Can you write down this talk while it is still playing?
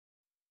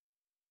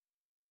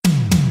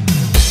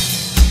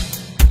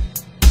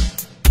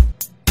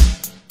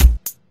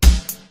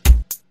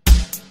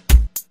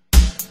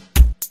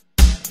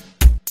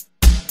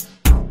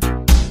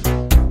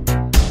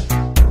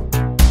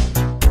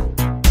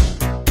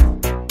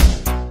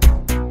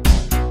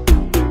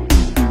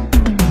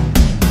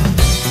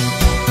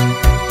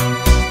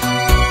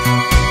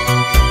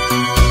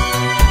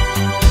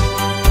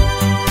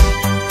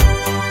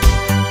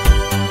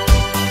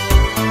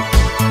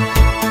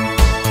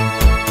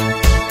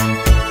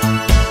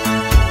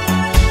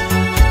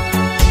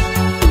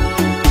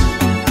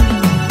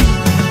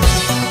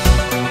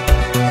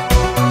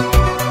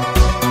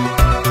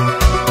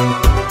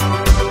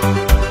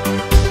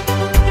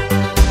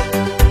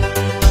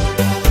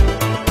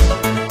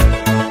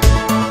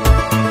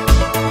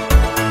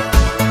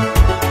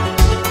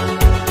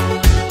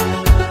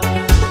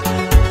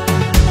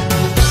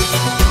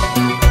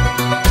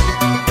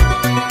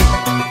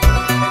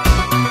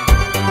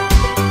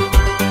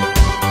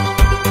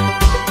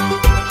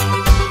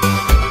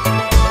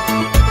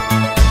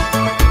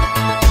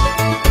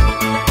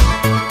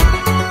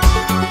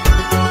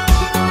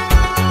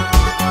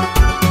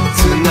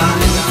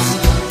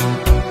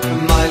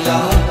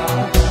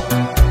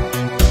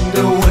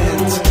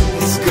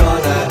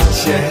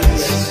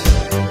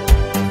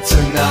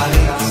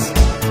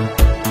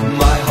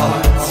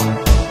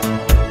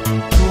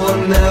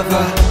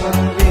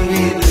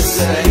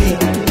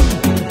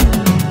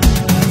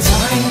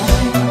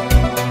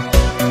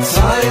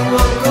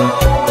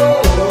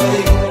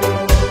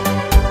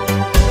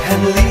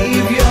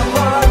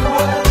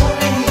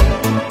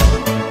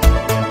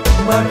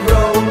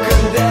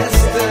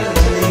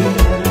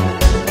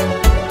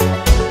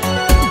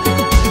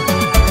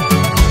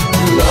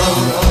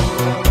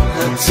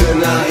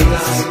tonight.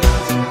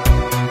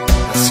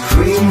 I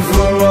scream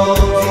for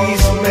all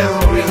these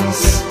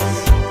memories.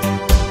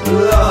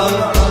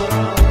 Love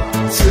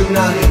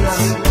tonight,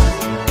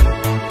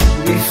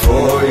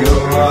 before you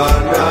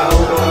run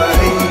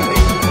away.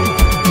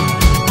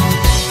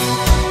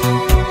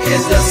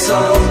 Is there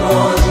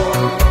someone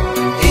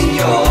in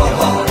your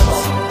heart?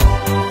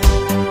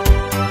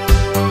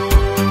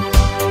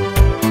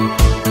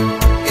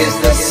 Is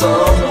there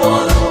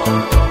someone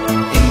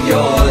in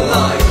your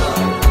life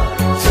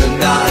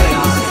tonight?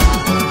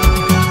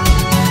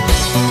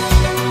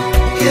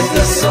 Is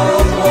there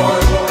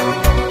someone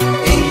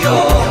in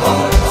your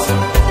heart?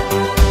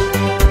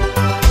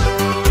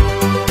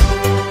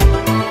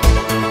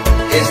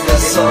 Is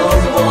there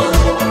someone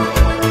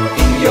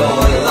in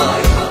your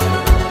life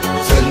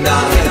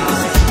tonight?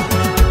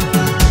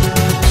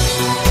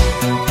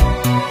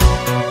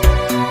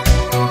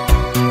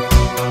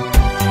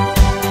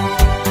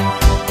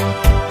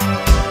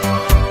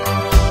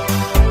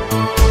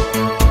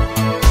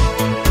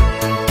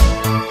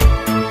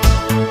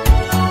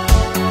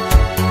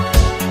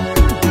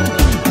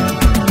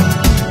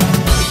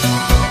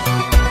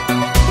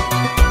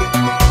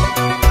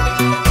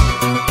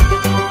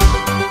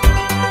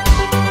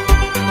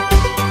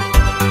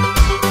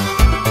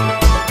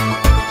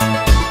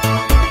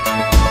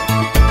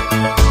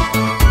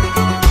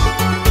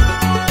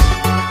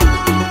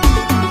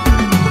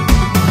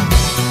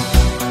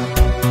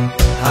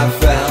 I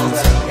felt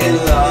in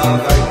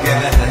love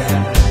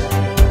again,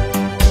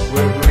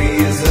 with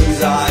reasons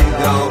I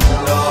don't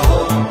know,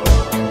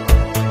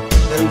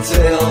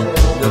 until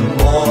the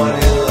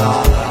morning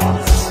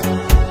light,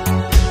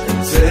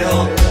 until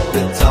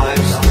the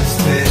time stands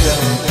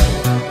still.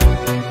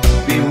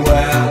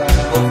 Beware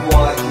of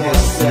what you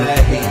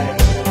say,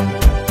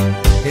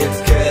 it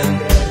can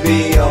be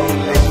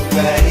only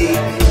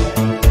fake.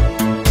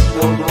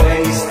 Don't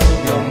waste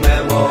your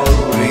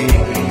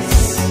memories,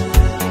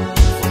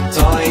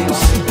 times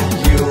that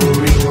you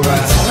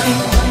regret.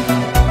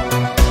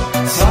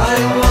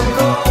 Time will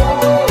go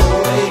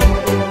away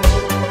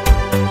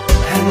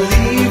and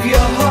leave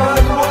your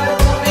heart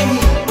with me,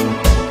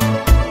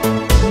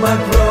 my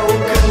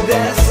broken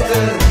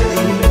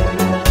destiny.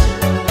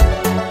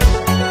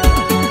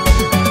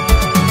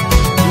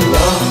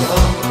 Love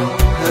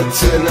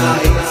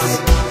tonight,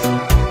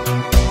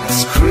 I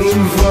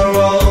scream for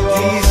all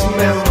these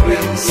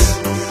memories.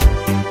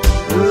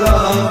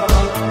 Love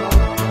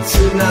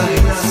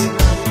tonight,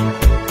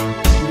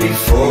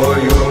 before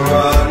you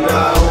run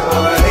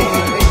away.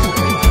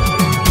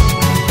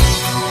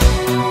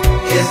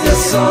 Is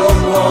there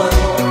someone